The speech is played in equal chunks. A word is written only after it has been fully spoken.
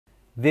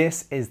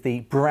This is the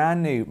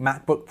brand new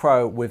MacBook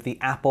Pro with the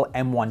Apple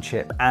M1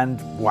 chip,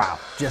 and wow,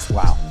 just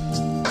wow.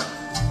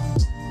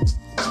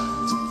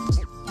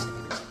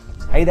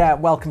 Hey there,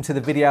 welcome to the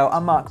video.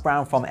 I'm Mark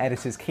Brown from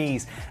Editor's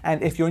Keys,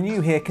 and if you're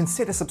new here,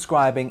 consider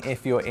subscribing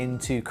if you're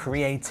into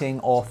creating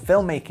or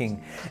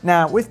filmmaking.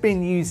 Now, we've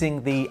been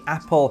using the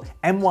Apple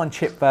M1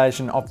 chip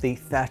version of the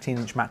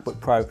 13-inch MacBook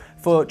Pro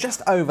for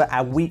just over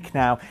a week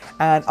now,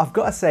 and I've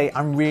got to say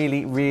I'm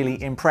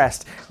really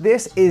impressed.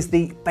 This is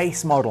the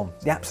base model,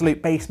 the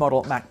absolute base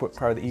model MacBook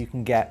Pro that you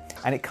can get,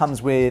 and it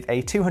comes with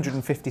a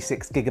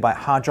 256GB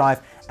hard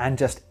drive and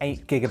just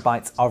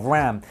 8GB of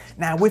RAM.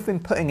 Now, we've been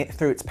putting it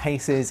through its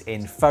paces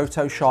in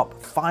Photoshop,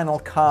 Final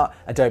Cut,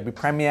 Adobe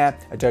Premiere,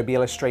 Adobe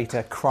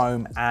Illustrator,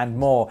 Chrome, and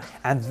more.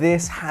 And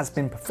this has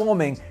been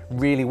performing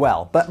really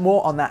well, but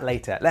more on that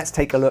later. Let's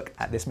take a look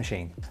at this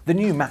machine. The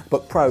new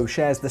MacBook Pro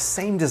shares the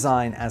same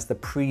design as the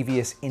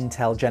previous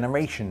Intel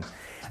generation.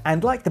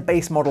 And like the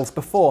base models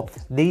before,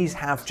 these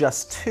have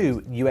just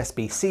two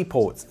USB-C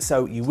ports,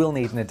 so you will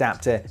need an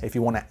adapter if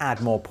you want to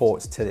add more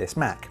ports to this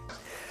Mac.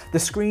 The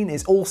screen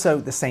is also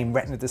the same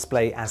Retina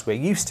display as we're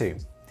used to.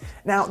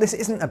 Now, this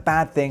isn't a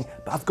bad thing,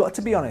 but I've got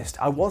to be honest,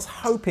 I was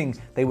hoping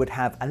they would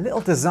have a little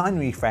design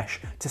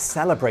refresh to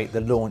celebrate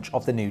the launch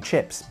of the new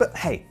chips, but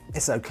hey,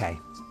 it's okay.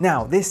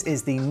 Now, this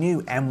is the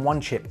new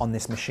M1 chip on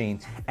this machine,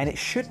 and it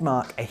should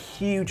mark a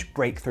huge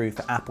breakthrough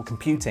for Apple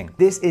computing.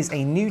 This is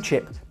a new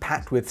chip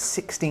packed with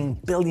 16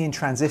 billion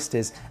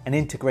transistors and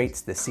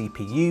integrates the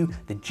CPU,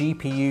 the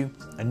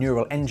GPU, a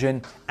neural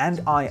engine,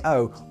 and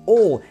I/O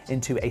all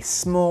into a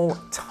small,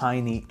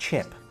 tiny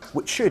chip,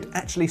 which should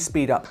actually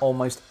speed up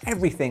almost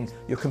everything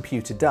your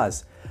computer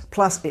does.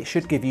 Plus, it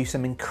should give you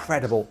some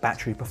incredible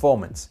battery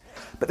performance.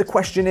 But the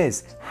question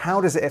is,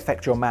 how does it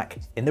affect your Mac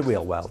in the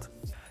real world?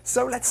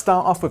 So let's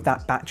start off with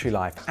that battery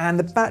life, and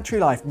the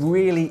battery life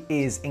really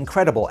is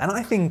incredible, and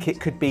I think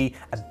it could be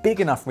a big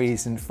enough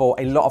reason for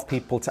a lot of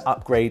people to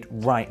upgrade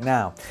right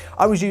now.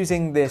 I was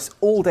using this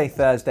all day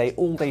Thursday,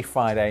 all day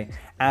Friday,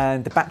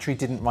 and the battery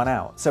didn't run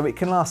out, so it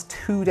can last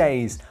 2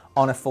 days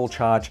on a full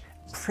charge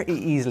pretty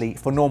easily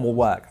for normal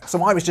work.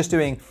 So I was just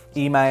doing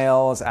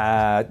emails,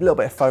 a little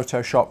bit of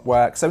Photoshop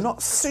work, so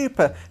not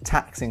super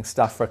taxing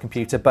stuff for a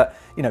computer, but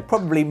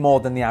probably more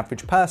than the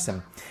average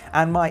person.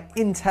 And my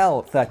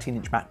Intel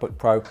 13-inch MacBook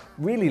Pro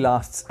really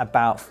lasts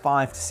about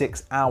 5 to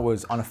 6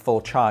 hours on a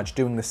full charge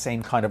doing the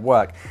same kind of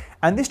work.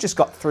 And this just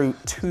got through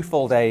 2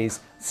 full days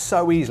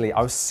so easily.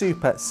 I was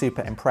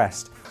super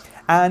impressed.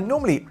 And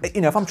normally,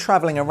 if I'm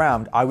traveling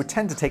around, I would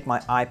tend to take my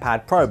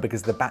iPad Pro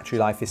because the battery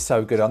life is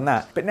so good on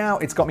that. But now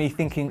it's got me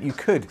thinking you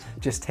could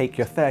just take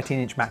your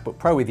 13-inch MacBook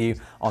Pro with you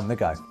on the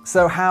go.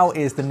 So how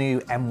is the new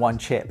M1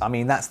 chip? I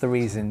mean, that's the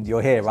reason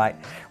you're here, right?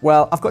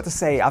 Well, I've got to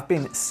say, I've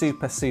been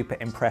super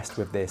impressed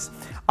with this.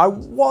 I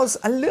was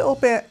a little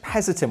bit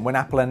hesitant when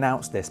Apple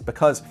announced this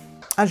because,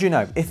 as you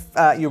know, if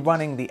you're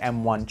running the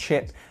M1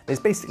 chip, there's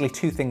basically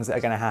 2 things that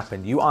are going to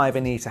happen. You either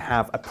need to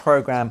have a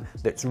program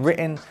that's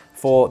written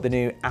for the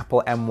new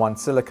Apple M1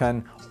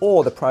 Silicon,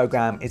 or the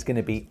program is going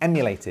to be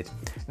emulated.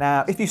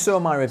 Now, if you saw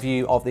my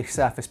review of the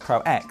Surface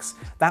Pro X,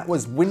 that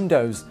was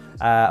Windows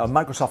or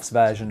Microsoft's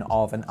version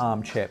of an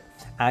ARM chip,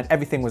 and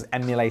everything was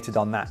emulated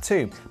on that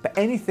too. But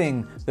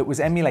anything that was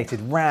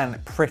emulated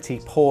ran pretty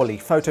poorly.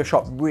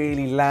 Photoshop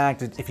really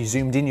lagged. If you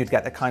zoomed in, you'd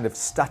get the kind of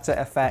stutter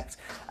effect.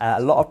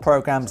 A lot of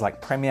programs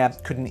like Premiere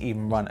couldn't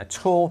even run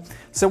at all.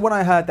 So when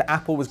I heard that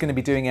Apple was going to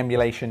be doing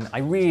emulation, I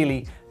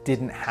really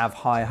didn't have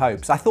high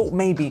hopes. I thought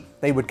maybe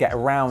they would get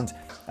around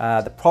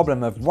the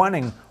problem of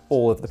running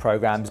all of the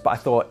programs, but I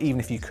thought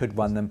even if you could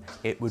run them,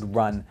 it would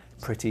run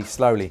pretty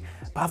slowly.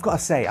 But I've got to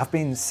say, I've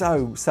been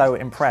so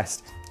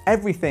impressed.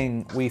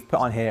 Everything we've put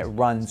on here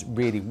runs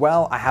really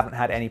well. I haven't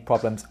had any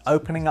problems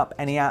opening up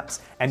any apps,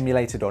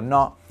 emulated or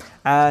not.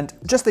 And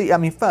just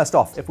first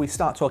off, if we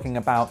start talking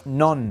about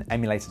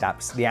non-emulated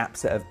apps, the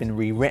apps that have been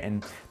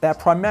rewritten, they're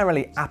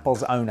primarily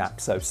Apple's own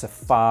apps. So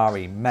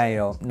Safari,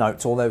 Mail,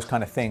 Notes, all those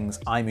kind of things,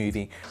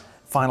 iMovie,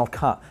 Final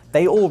Cut,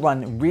 they all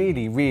run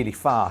really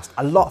fast,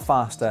 a lot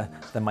faster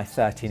than my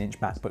 13-inch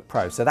MacBook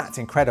Pro, so that's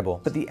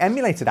incredible. But the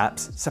emulated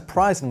apps,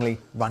 surprisingly,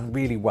 run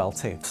really well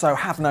too. So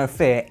have no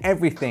fear,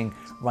 everything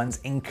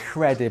runs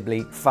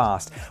incredibly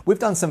fast. We've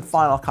done some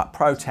Final Cut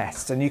Pro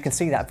tests, and you can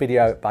see that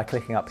video by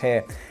clicking up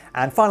here.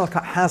 And Final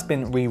Cut has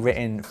been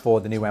rewritten for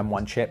the new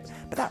M1 chip,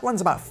 but that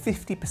runs about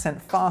 50%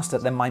 faster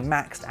than my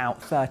maxed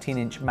out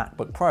 13-inch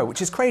MacBook Pro,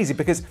 which is crazy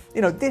because,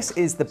 this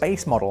is the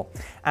base model.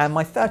 And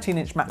my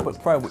 13-inch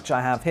MacBook Pro, which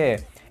I have here,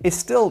 is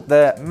still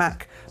the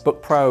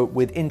MacBook Pro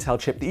with Intel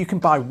chip that you can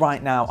buy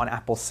right now on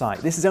Apple's site.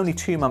 This is only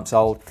 2 months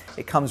old.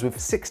 It comes with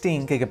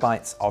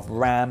 16GB of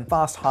RAM,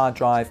 fast hard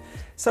drive.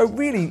 So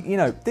really,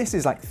 this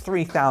is like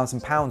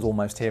 £3,000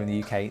 almost here in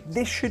the UK.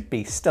 This should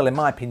be still, in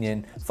my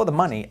opinion, for the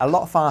money, a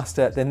lot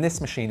faster than this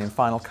machine in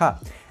Final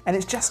Cut. And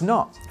it's just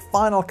not.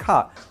 Final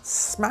Cut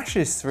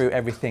smashes through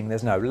everything.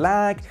 There's no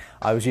lag.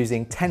 I was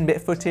using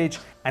 10-bit footage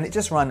and it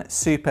just runs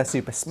super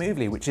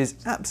smoothly, which is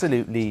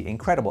absolutely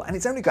incredible. And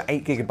it's only got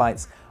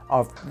 8GB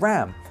of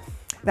RAM.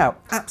 Now,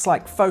 apps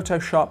like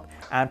Photoshop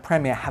and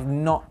Premiere have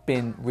not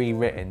been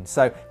rewritten.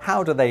 So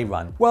how do they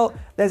run? Well,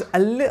 there's a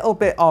little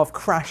bit of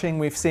crashing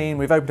we've seen.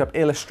 We've opened up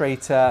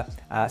Illustrator,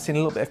 seen a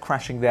little bit of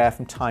crashing there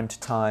from time to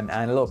time,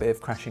 and a little bit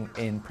of crashing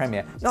in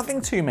Premiere.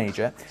 Nothing too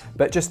major,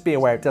 but just be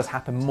aware it does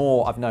happen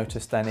more, I've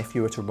noticed, than if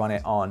you were to run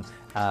it on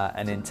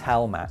an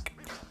Intel Mac.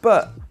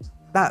 But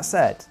that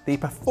said, the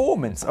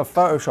performance of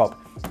Photoshop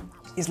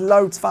is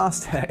loads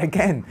faster,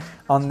 again,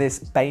 on this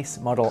base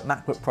model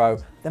MacBook Pro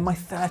than my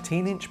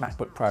 13-inch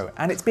MacBook Pro,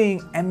 and it's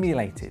being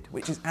emulated,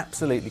 which is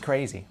absolutely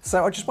crazy.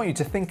 So I just want you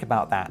to think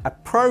about that. A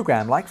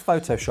program like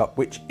Photoshop,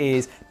 which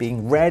is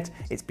being read,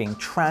 it's being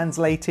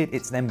translated,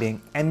 it's then being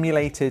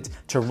emulated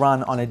to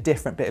run on a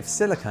different bit of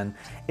silicon,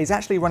 is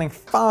actually running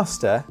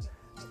faster,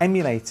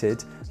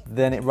 emulated,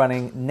 than it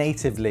running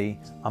natively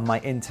on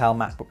my Intel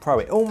MacBook Pro.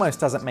 It almost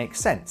doesn't make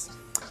sense.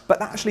 But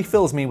that actually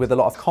fills me with a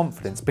lot of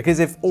confidence, because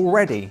if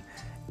already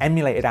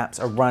emulated apps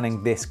are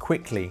running this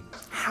quickly,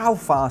 how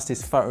fast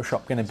is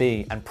Photoshop going to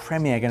be and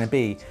Premiere going to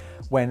be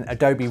when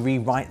Adobe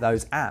rewrite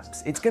those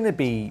apps? It's going to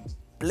be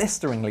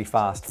blisteringly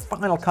fast.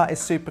 Final Cut is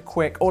super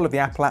quick, all of the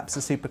Apple apps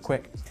are super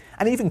quick,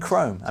 and even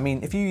Chrome. I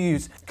mean, if you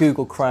use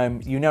Google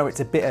Chrome, you know it's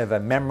a bit of a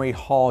memory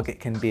hog,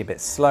 it can be a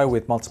bit slow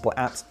with multiple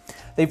apps.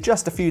 They've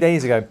just a few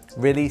days ago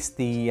released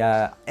the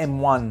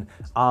M1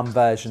 ARM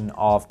version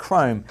of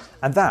Chrome,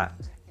 and that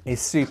is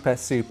super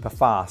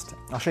fast.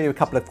 I'll show you a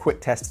couple of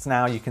quick tests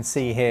now. You can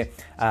see here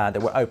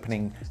that we're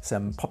opening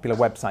some popular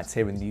websites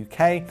here in the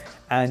UK,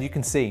 and you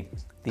can see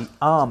the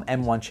ARM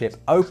M1 chip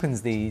opens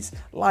these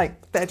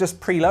like they're just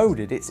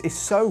preloaded. It's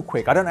so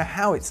quick. I don't know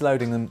how it's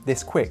loading them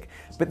this quick,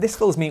 but this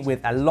fills me with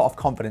a lot of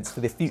confidence for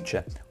the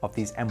future of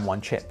these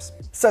M1 chips.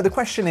 So the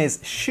question is,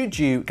 should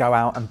you go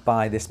out and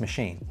buy this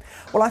machine?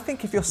 Well, I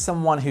think if you're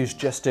someone who's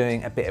just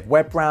doing a bit of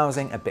web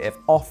browsing, a bit of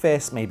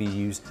Office, maybe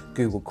use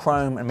Google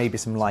Chrome and maybe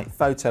some light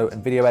photo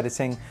and video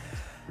editing,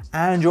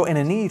 and you're in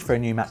a need for a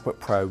new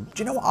MacBook Pro, do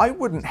you know what? I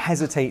wouldn't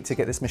hesitate to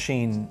get this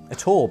machine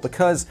at all,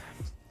 because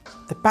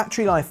the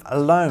battery life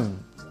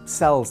alone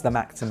sells the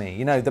Mac to me.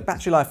 You know, the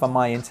battery life on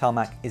my Intel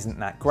Mac isn't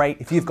that great.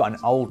 If you've got an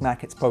old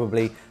Mac, it's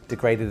probably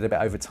degraded a bit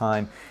over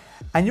time.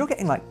 And you're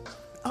getting like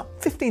up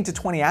 15 to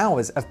 20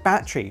 hours of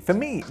battery. For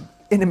me,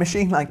 in a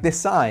machine like this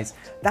size,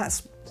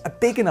 that's a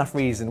big enough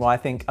reason why I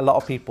think a lot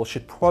of people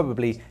should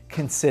probably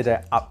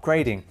consider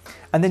upgrading.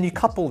 And then you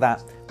couple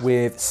that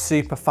with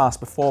super fast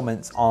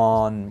performance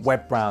on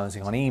web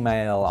browsing, on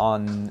email,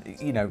 on,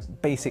 you know,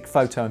 basic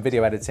photo and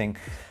video editing.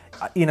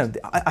 You know,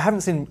 I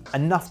haven't seen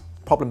enough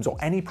problems, or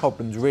any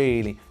problems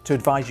really, to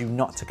advise you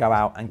not to go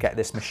out and get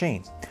this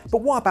machine.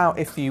 But what about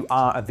if you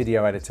are a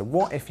video editor?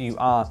 What if you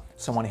are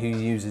someone who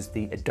uses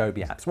the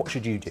Adobe apps? What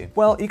should you do?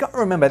 Well, you got to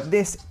remember,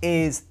 this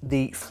is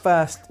the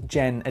first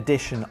gen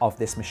edition of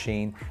this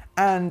machine,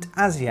 and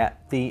as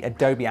yet the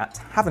Adobe apps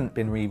haven't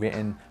been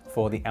rewritten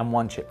for the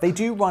M1 chip. They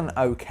do run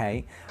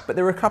okay, but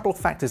there are a couple of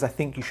factors I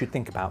think you should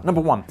think about. Number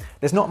one,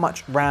 there's not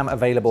much RAM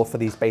available for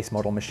these base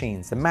model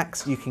machines. The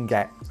max you can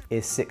get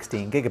is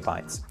 16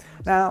 gigabytes.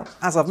 Now,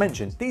 as I've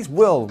mentioned, these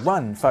will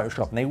run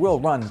Photoshop and they will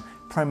run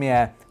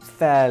Premiere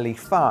fairly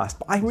fast,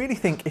 but I really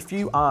think if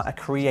you are a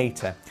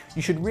creator,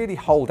 you should really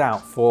hold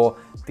out for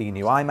the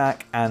new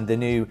iMac and the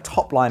new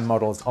top line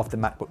models of the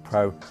MacBook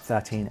Pro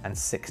 13 and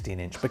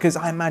 16 inch, because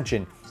I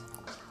imagine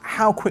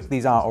how quick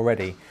these are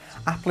already.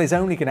 Apple is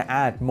only going to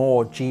add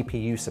more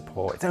GPU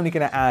support. It's only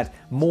going to add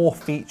more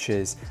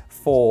features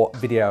for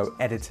video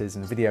editors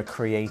and video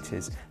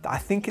creators that I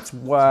think it's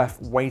worth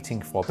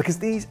waiting for, because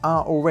these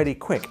are already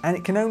quick and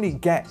it can only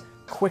get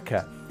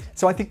quicker.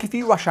 So I think if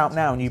you rush out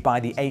now and you buy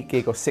the 8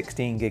 gig or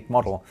 16 gig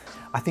model,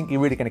 I think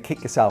you're really going to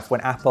kick yourself when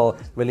Apple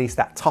release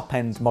that top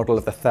end model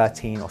of the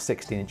 13 or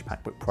 16 inch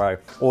MacBook Pro,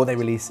 or they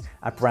release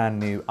a brand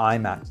new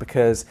iMac,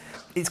 because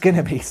it's going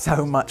to be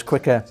so much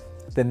quicker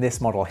than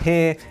this model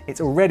here.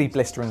 It's already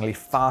blisteringly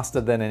faster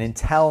than an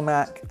Intel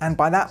Mac, and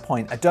by that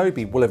point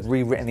Adobe will have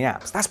rewritten the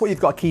apps. That's what you've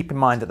got to keep in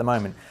mind at the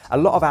moment. A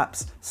lot of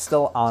apps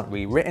still aren't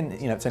rewritten.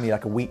 You know, it's only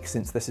like a week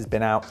since this has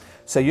been out,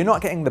 so you're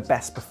not getting the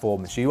best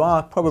performance. You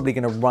are probably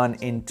going to run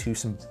into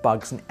some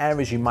bugs and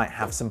errors. You might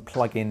have some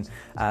plugin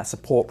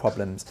support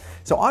problems.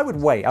 So I would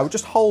wait. I would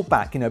just hold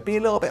back, you know, be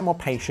a little bit more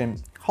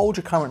patient. Hold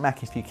your current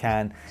Mac if you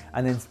can,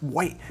 and then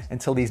wait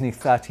until these new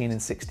 13 and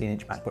 16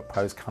 inch MacBook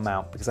Pros come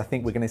out, because I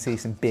think we're going to see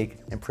some big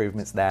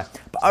improvements there.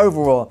 But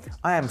overall,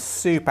 I am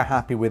super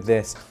happy with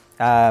this.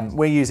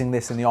 We're using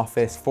this in the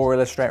office for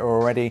Illustrator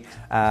already.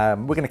 We're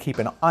going to keep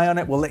an eye on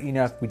it. We'll let you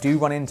know if we do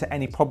run into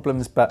any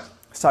problems, but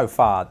so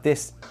far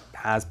this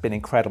has been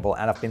incredible,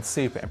 and I've been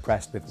super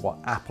impressed with what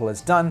Apple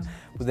has done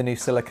with the new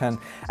silicon.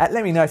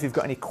 Let me know if you've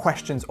got any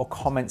questions or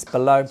comments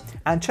below,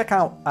 and check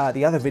out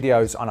the other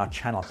videos on our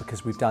channel,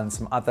 because we've done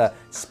some other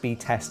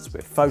speed tests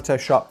with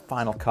Photoshop,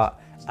 Final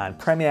Cut and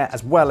Premiere,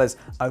 as well as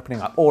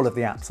opening up all of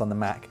the apps on the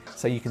Mac,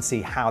 so you can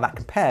see how that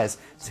compares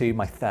to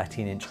my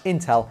 13 inch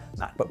Intel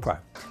MacBook Pro.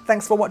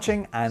 Thanks for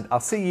watching, and I'll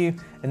see you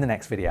in the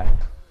next video.